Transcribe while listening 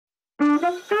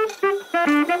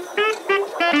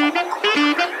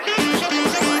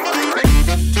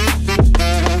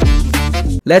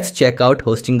Let's check out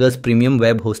Hostinger's premium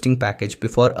web hosting package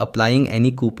before applying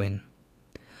any coupon.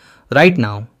 Right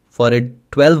now, for a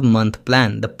 12-month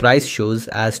plan, the price shows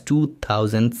as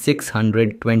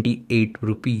 2,628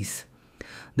 rupees.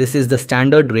 This is the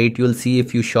standard rate you'll see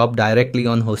if you shop directly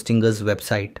on Hostinger's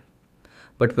website.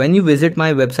 But when you visit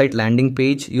my website landing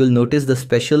page, you'll notice the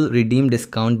special redeem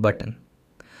discount button.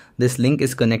 This link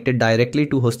is connected directly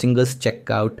to Hostinger's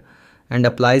checkout and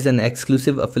applies an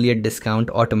exclusive affiliate discount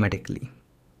automatically.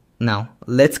 Now,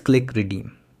 let's click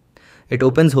redeem. It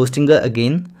opens Hostinger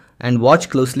again, and watch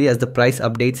closely as the price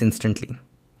updates instantly.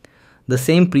 The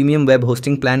same premium web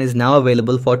hosting plan is now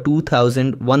available for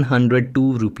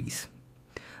 2,102 rupees.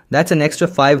 That's an extra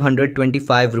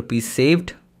 525 rupees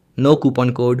saved. No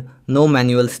coupon code, no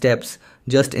manual steps,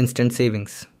 just instant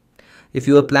savings. If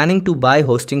you are planning to buy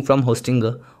hosting from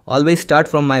Hostinger, always start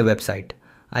from my website.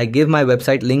 I give my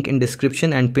website link in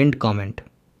description and pinned comment.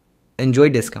 Enjoy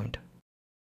discount.